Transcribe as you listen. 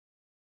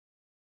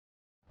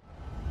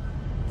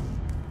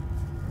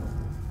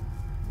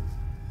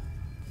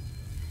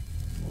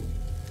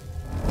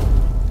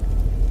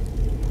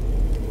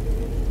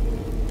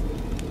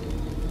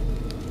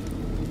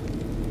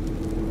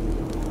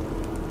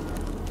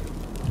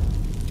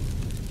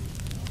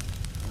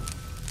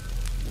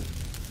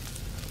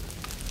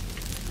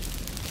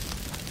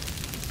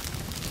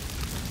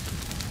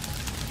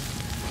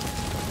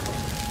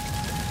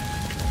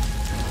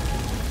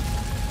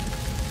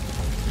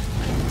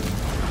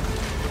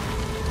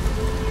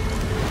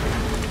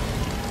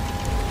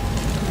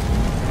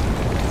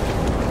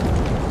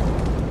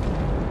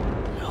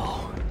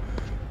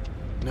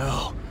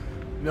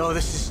No,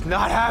 this is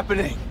not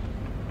happening.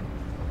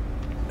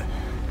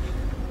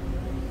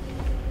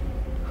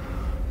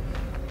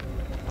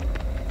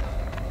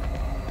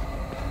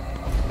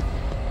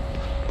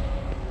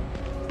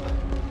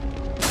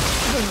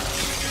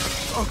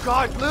 Oh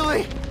God,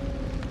 Lily!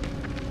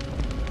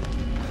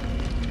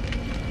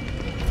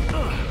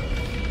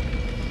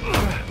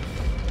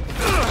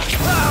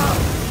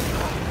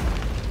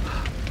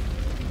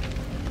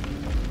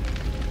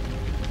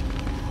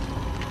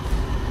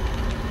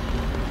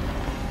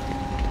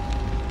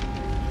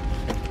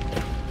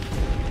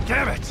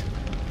 Damn it!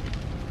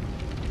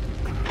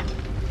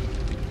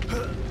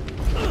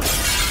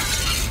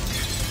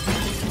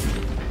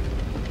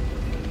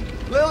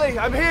 Lily,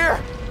 I'm here!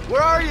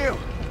 Where are you?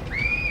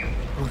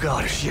 Oh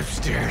God, is she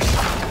upstairs?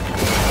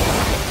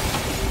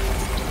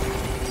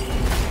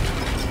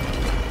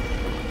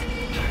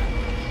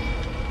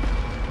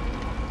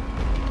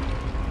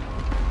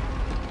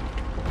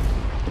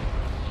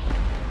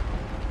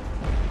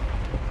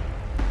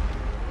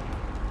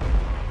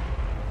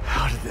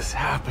 How did this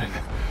happen?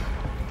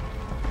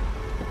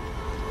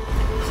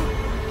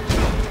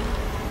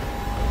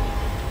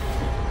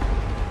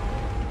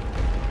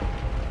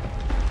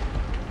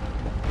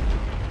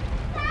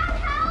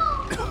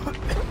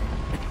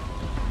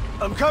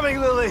 I'm coming,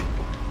 Lily!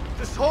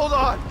 Just hold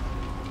on!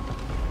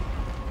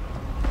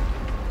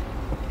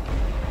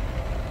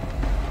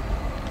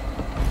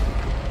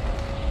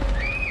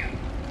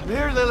 I'm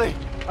here, Lily!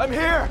 I'm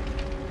here!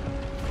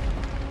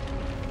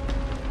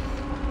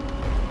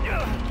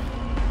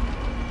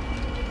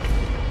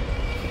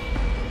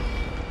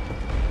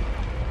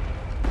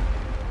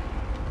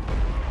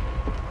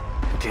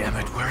 Damn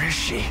it, where is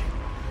she?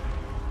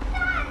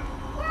 Dad!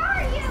 Where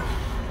are you?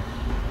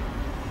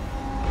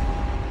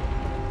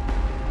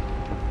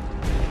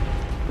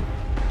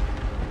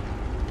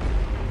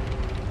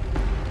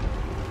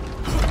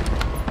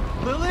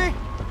 Lily?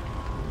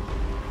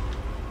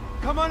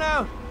 Come on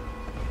out!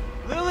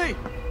 Lily!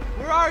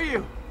 Where are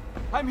you?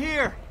 I'm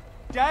here!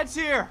 Dad's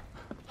here!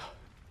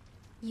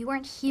 You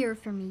weren't here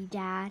for me,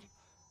 Dad.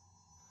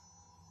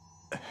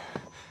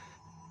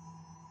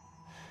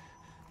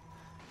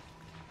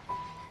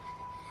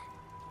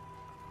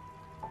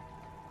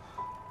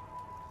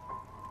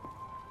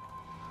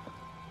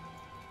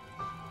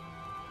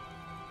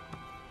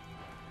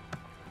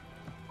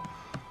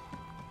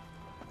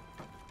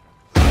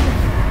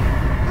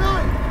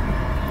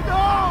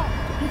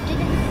 You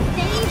didn't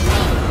save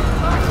me!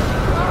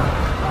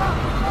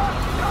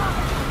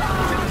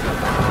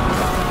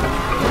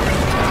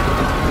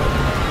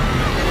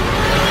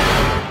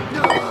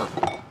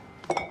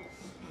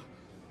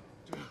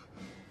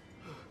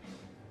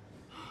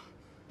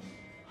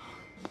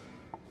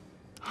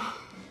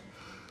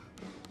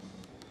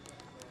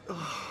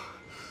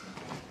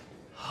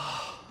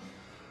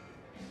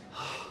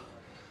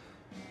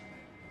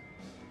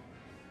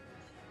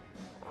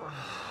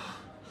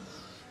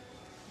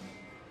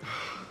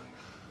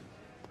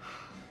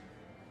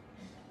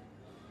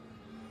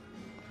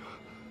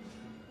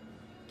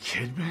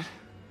 Kidman?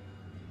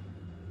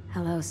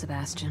 Hello,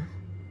 Sebastian.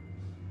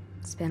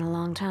 It's been a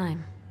long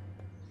time.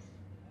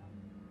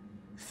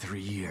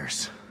 3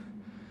 years.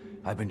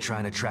 I've been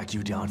trying to track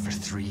you down for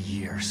 3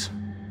 years.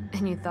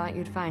 And you thought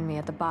you'd find me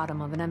at the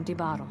bottom of an empty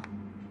bottle.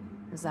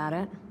 Is that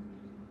it?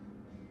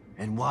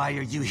 And why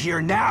are you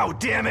here now,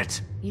 damn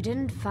it? You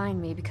didn't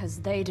find me because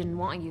they didn't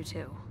want you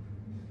to.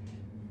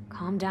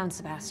 Calm down,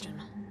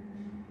 Sebastian.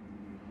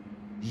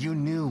 You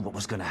knew what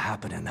was gonna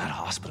happen in that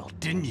hospital,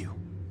 didn't you?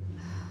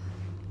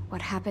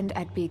 What happened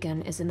at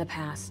Beacon is in the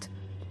past.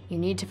 You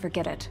need to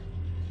forget it.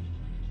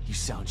 You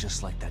sound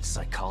just like that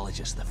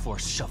psychologist the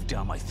Force shoved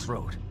down my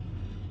throat.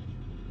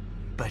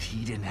 But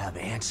he didn't have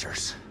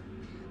answers.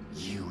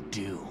 You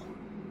do.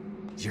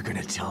 You're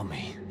gonna tell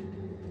me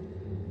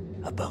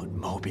about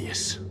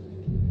Mobius.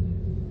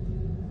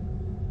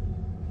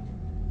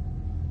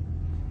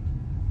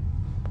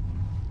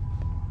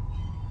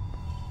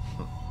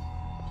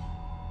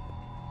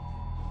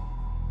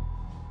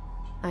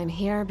 I'm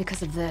here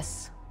because of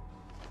this.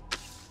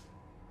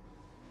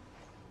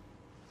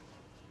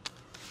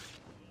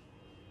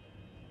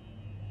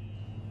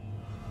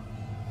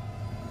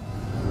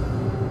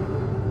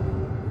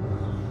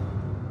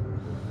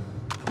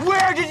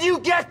 Where did you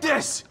get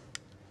this?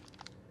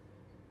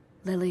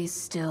 Lily's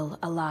still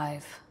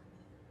alive.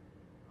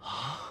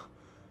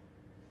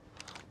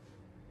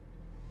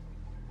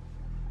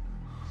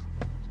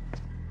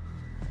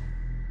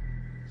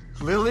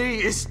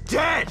 Lily is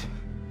dead!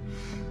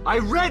 I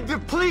read the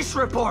police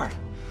report!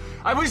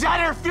 I was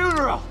at her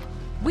funeral!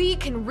 We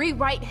can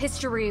rewrite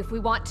history if we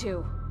want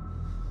to.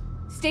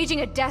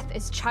 Staging a death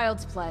is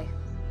child's play.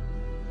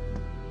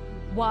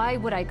 Why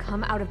would I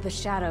come out of the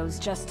shadows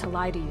just to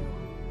lie to you?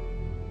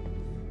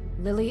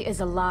 Lily is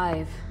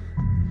alive,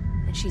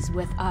 and she's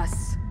with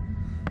us.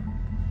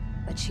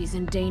 But she's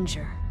in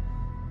danger.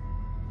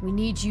 We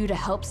need you to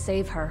help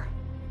save her.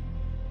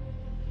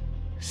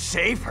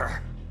 Save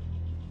her?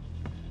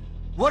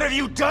 What have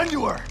you done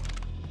to her?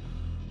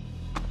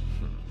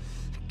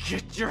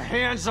 Get your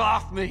hands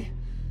off me!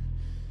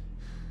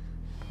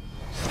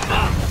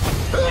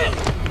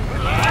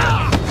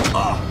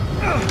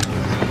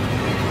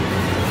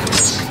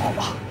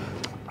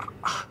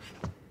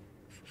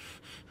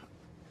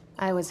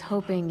 I was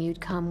hoping you'd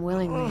come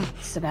willingly,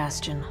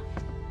 Sebastian.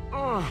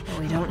 But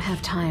we don't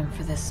have time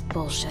for this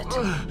bullshit.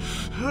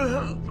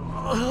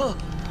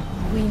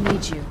 We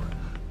need you.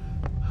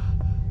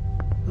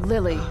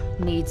 Lily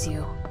needs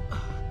you.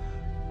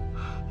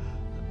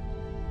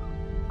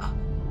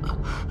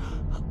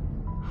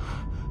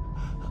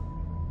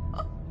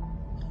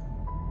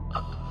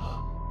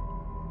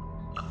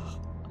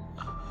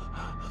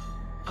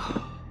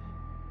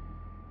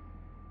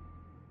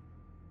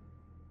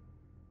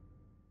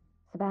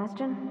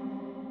 Sebastian?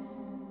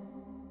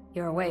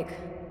 You're awake.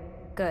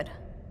 Good.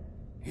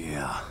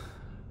 Yeah.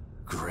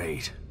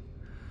 Great.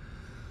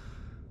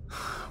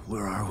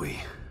 Where are we?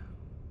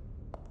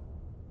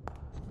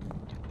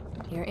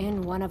 You're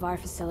in one of our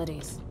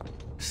facilities.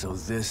 So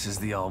this is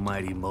the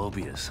almighty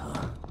Mobius,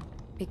 huh?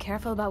 Be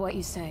careful about what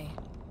you say.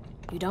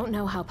 You don't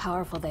know how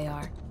powerful they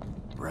are.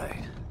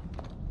 Right.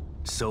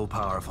 So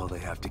powerful they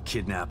have to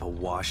kidnap a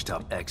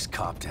washed-up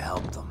ex-cop to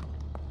help them.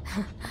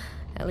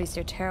 At least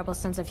your terrible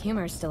sense of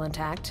humor is still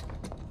intact.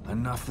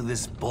 Enough of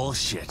this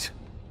bullshit.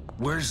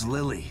 Where's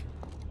Lily?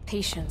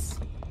 Patience.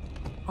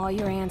 All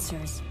your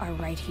answers are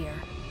right here.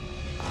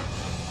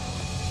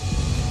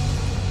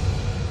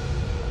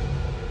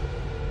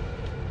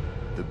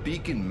 The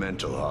Beacon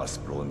Mental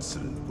Hospital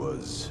incident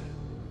was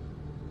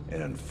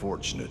an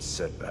unfortunate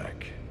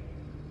setback.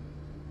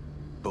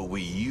 But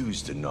we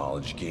used the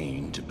knowledge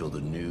gained to build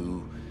a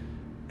new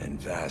and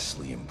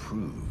vastly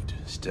improved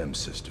STEM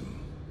system.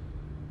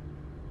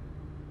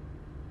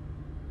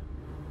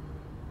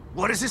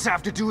 What does this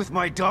have to do with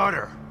my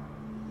daughter?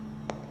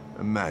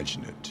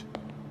 Imagine it.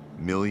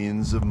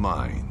 Millions of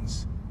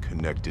minds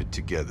connected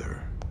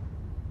together.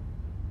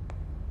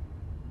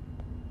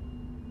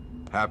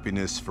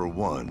 Happiness for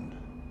one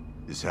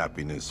is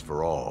happiness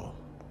for all.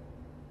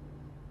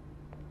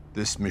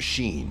 This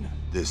machine,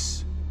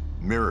 this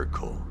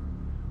miracle,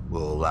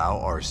 will allow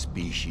our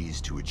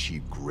species to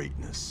achieve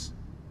greatness.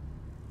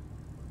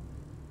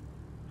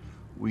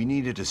 We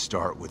needed to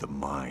start with a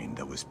mind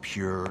that was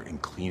pure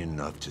and clean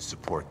enough to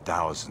support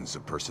thousands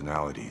of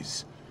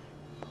personalities.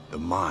 The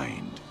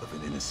mind of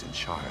an innocent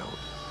child.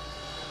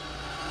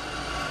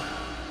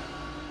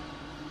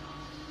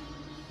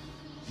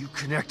 You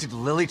connected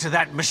Lily to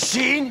that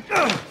machine?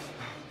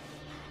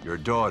 Your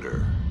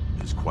daughter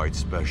is quite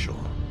special.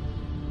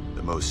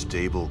 The most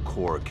stable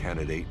core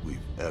candidate we've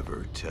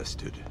ever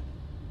tested.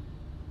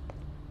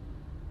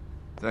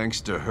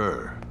 Thanks to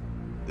her,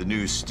 the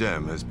new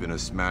STEM has been a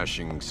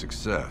smashing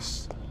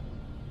success.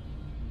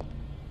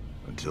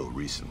 Until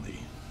recently.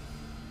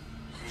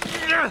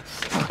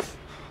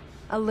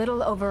 A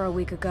little over a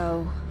week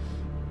ago,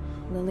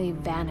 Lily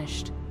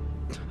vanished.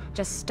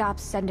 Just stopped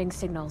sending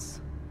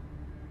signals.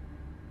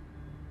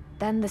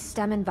 Then the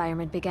STEM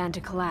environment began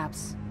to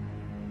collapse.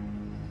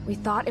 We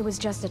thought it was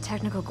just a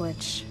technical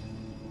glitch.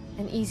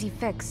 An easy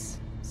fix,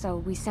 so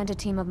we sent a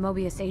team of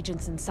Mobius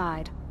agents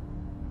inside.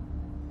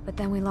 But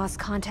then we lost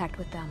contact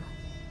with them,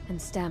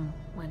 and STEM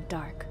went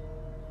dark.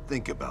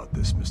 Think about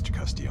this, Mr.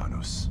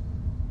 Castellanos.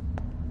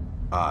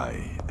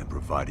 I am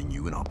providing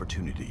you an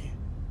opportunity.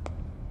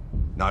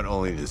 Not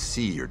only to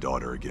see your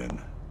daughter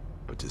again,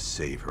 but to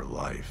save her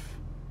life.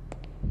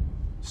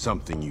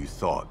 Something you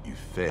thought you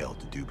failed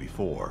to do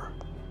before.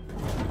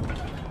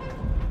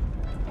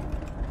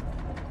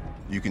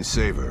 You can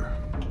save her,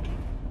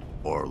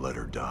 or let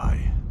her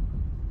die.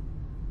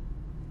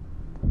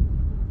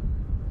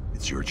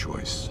 It's your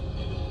choice.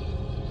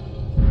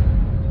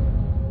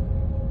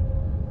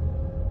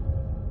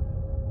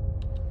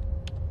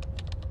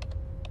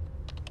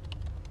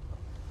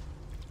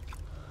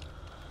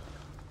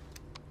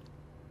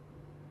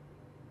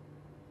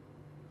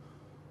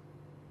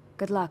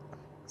 Good luck,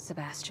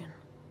 Sebastian.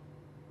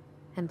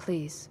 And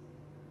please,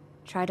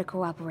 try to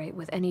cooperate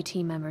with any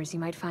team members you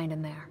might find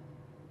in there.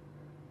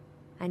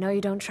 I know you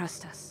don't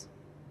trust us,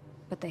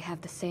 but they have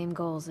the same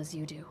goals as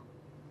you do.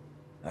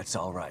 That's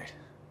all right.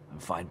 I'm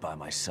fine by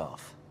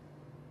myself.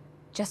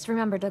 Just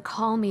remember to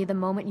call me the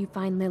moment you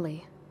find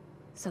Lily,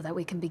 so that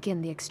we can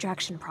begin the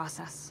extraction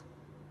process.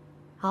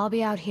 I'll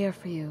be out here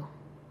for you.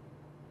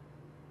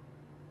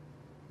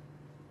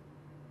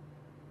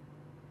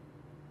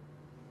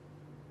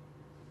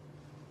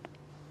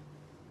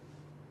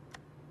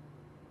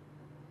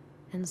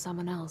 And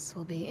someone else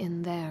will be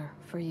in there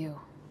for you.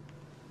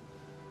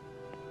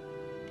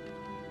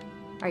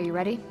 Are you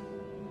ready?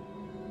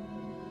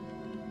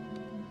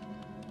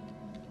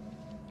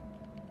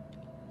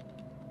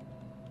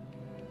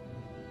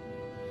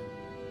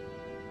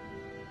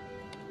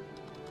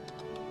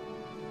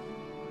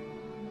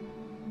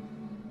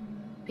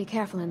 Be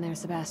careful in there,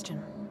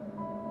 Sebastian.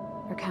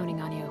 We're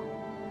counting on you.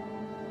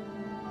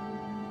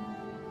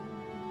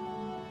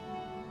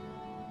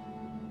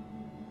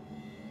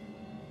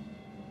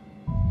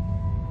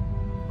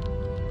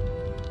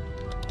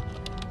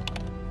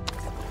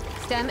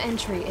 STEM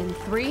entry in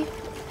 3,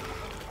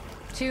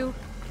 2,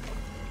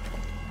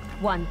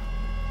 1.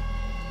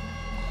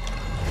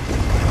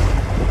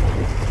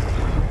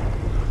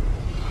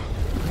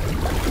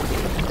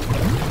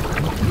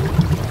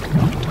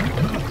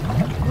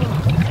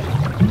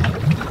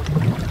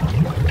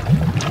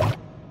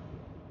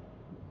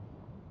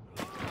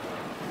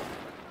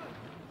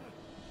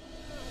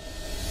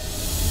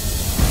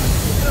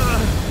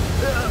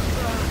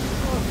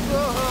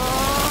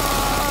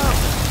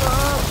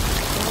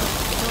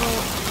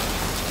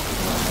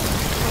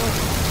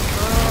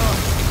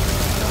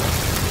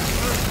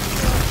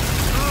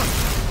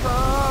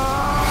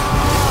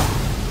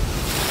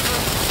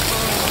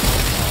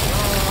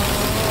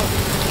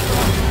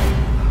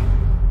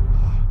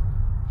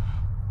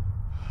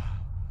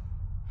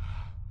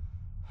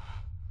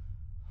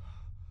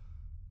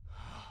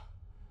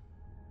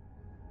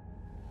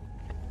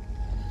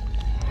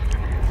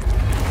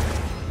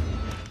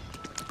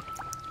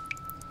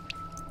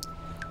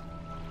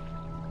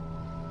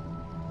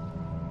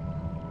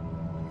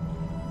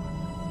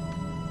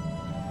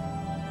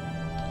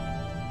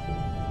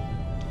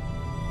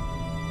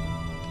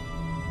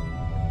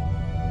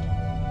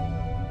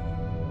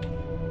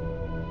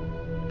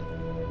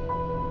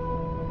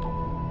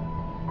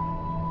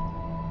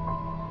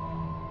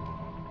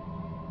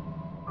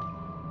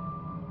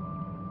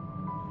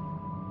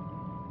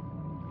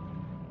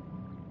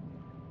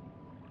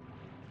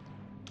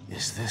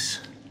 is this?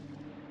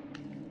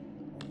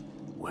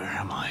 Where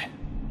am I?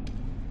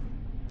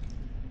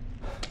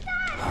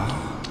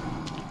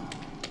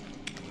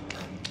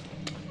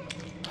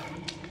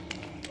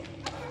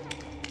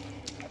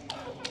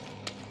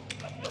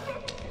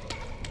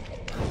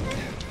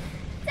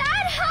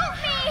 Dad, help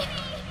me!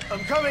 I'm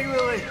coming,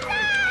 Lily!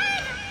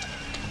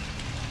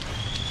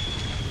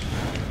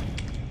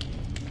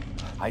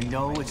 I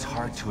know it's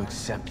hard to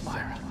accept,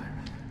 Myra,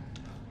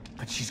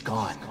 but she's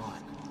gone.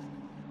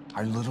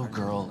 Our little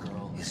girl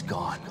is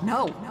gone.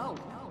 No.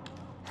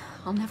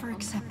 I'll never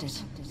accept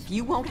it. If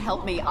you won't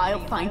help me,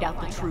 I'll find out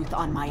the truth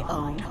on my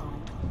own.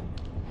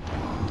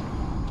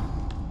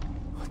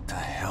 What the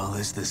hell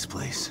is this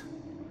place?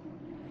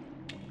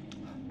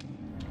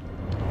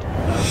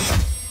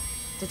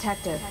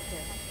 Detective,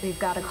 we've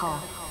got a call.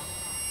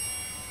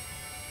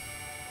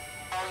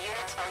 All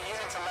units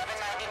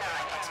 1199.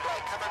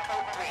 Exploit cover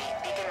code 3.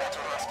 Beacon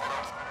Metro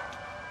Hospital.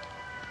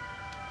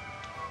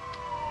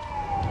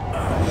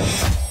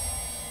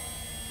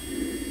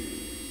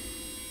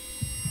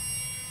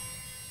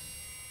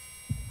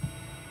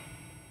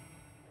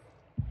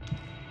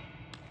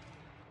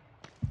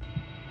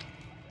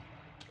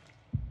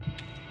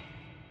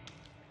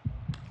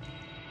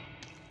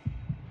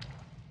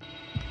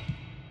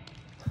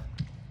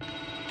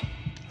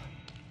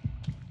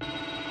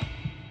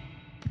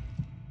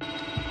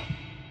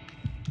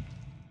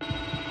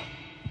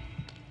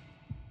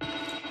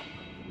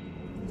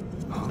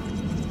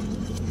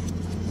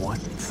 What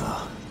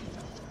the?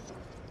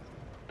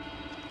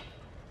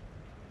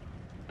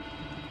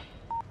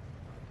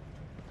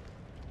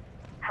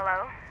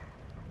 Hello?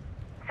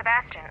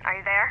 Sebastian, are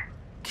you there?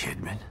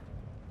 Kidman?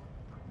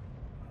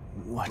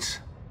 What's...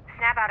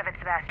 Snap out of it,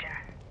 Sebastian.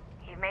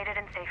 You've made it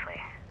in safely.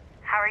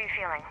 How are you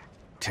feeling?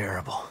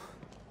 terrible.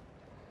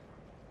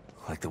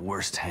 Like the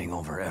worst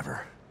hangover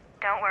ever.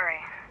 Don't worry.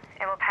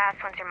 It will pass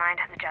once your mind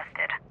has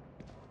adjusted.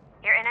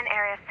 You're in an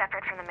area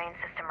separate from the main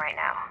system right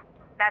now.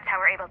 That's how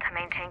we're able to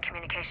maintain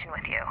communication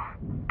with you.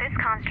 This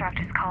construct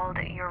is called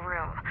your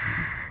room.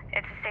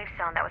 It's a safe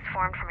zone that was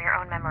formed from your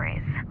own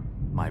memories.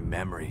 My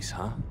memories,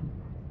 huh?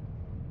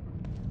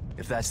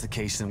 If that's the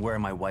case, then where are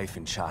my wife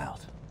and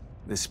child?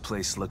 This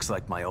place looks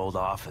like my old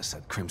office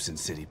at Crimson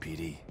City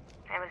PD.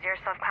 It was your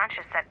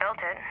subconscious that built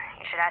it.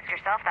 You should ask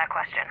yourself that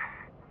question.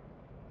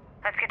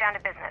 Let's get down to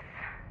business.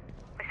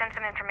 We sent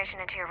some information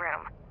into your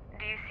room.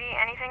 Do you see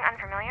anything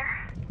unfamiliar?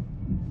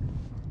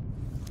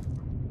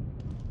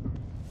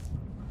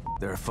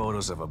 There are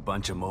photos of a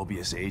bunch of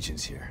Mobius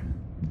agents here.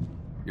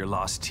 Your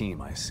lost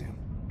team, I assume.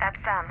 That's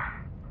them.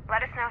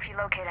 Let us know if you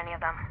locate any of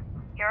them.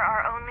 You're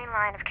our only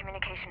line of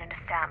communication into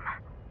STEM.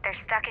 They're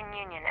stuck in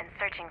Union and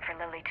searching for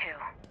Lily too.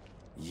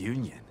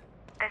 Union?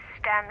 This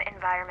STEM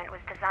environment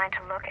was designed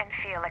to look and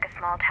feel like a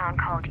small town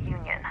called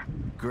Union.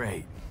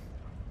 Great.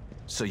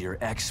 So your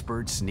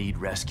experts need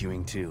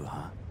rescuing too,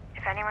 huh?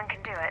 If anyone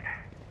can do it,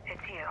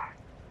 it's you.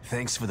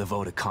 Thanks for the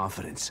vote of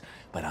confidence,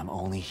 but I'm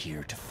only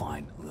here to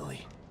find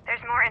Lily. There's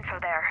more info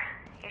there.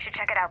 You should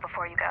check it out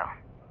before you go.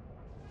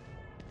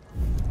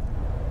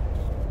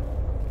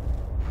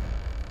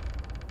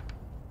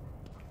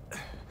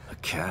 A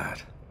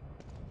cat?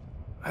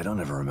 I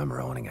don't ever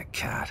remember owning a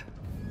cat.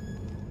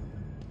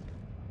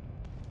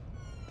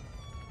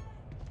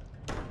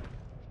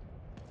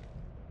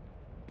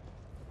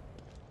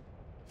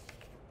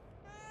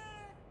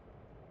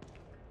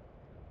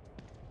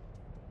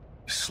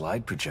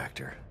 Slide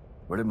projector?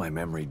 Where did my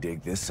memory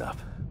dig this up?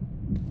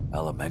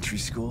 Elementary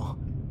school?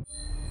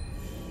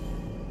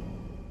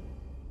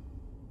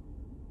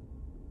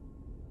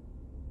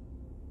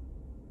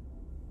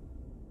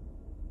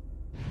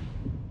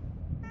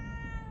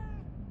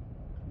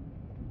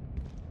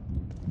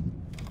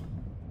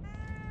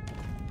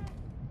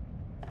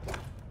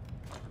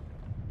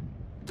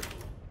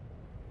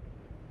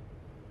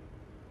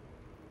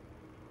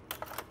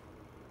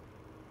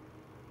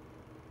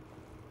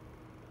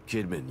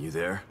 Kidman, you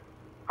there?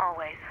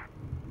 Always.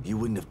 You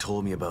wouldn't have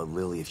told me about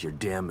Lily if your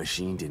damn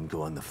machine didn't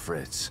go on the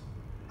fritz.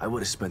 I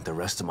would have spent the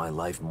rest of my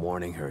life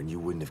mourning her and you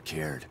wouldn't have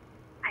cared.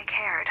 I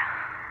cared,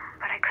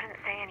 but I couldn't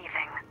say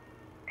anything.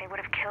 They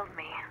would have killed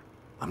me.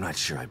 I'm not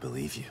sure I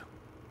believe you.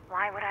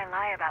 Why would I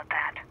lie about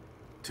that?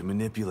 To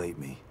manipulate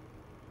me.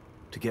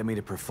 To get me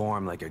to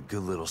perform like a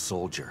good little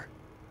soldier.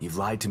 You've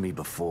lied to me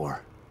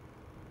before.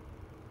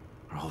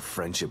 Our whole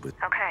friendship with...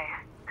 Okay,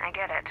 I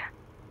get it.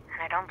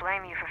 And I don't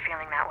blame you for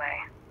feeling that way.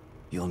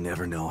 You'll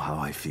never know how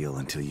I feel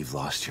until you've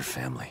lost your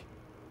family.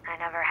 I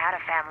never had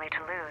a family to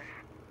lose.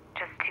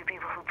 Just two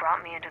people who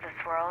brought me into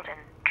this world and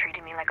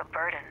treated me like a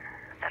burden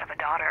instead of a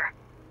daughter.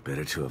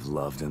 Better to have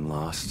loved and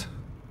lost?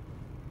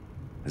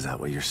 Is that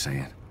what you're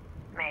saying?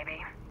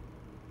 Maybe.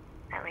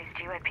 At least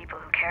you had people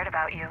who cared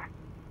about you.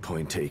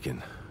 Point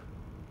taken.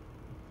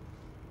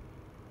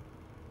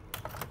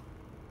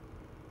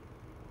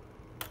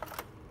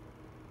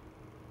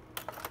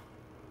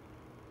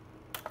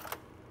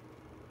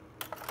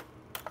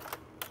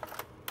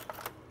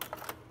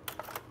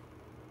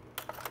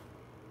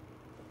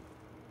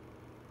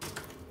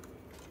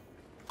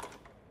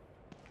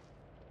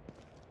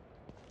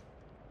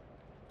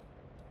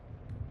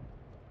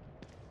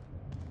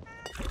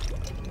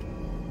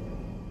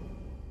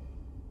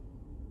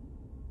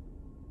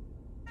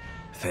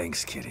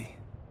 Thanks, kitty.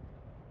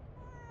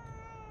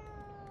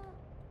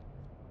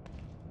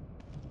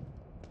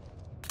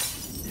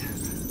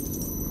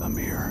 A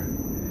mirror.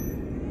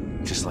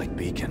 Just like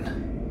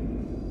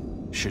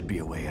Beacon. Should be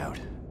a way out.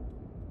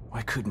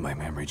 Why couldn't my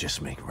memory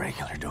just make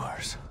regular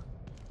doors?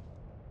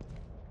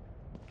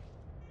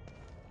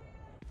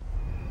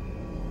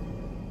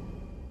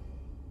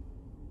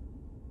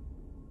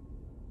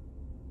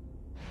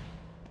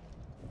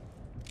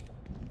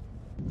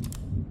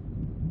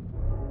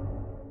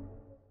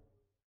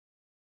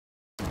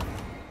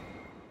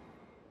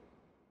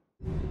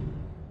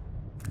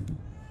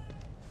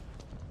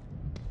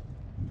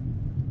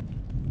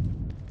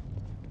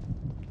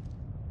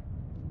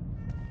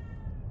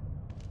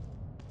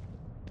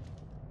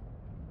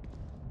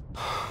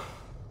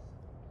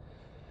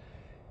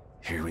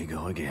 Here we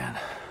go again.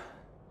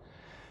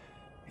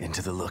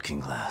 Into the looking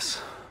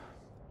glass.